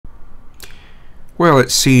Well,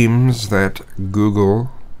 it seems that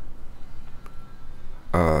Google,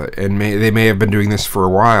 and they may have been doing this for a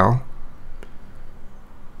while,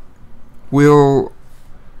 will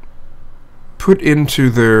put into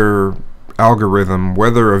their algorithm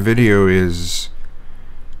whether a video is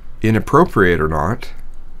inappropriate or not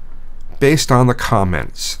based on the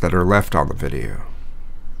comments that are left on the video.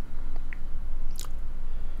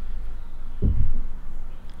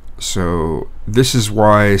 So this is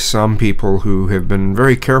why some people who have been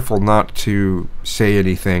very careful not to say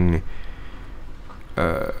anything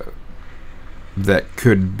that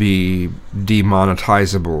could be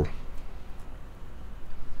demonetizable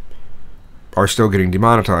are still getting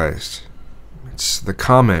demonetized. It's the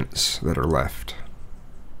comments that are left.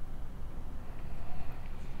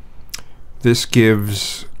 This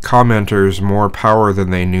gives commenters more power than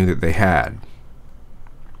they knew that they had.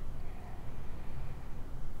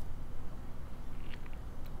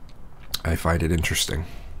 I find it interesting.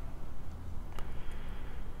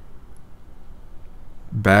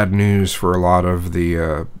 Bad news for a lot of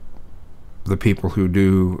the people who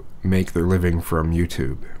do make their living from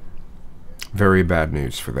YouTube. Very bad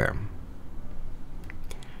news for them.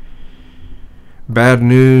 Bad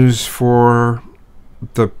news for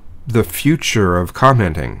the future of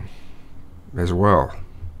commenting as well.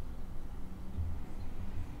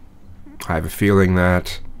 I have a feeling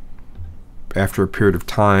that after a period of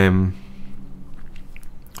time,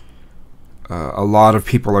 a lot of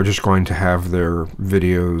people are just going to have their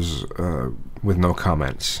videos with no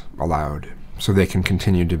comments allowed, so they can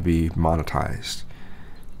continue to be monetized.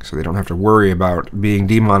 So they don't have to worry about being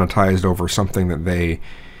demonetized over something that they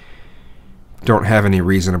don't have any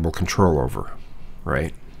reasonable control over,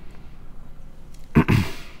 right?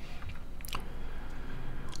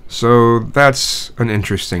 So that's an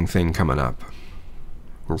interesting thing coming up.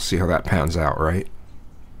 We'll see how that pans out, right?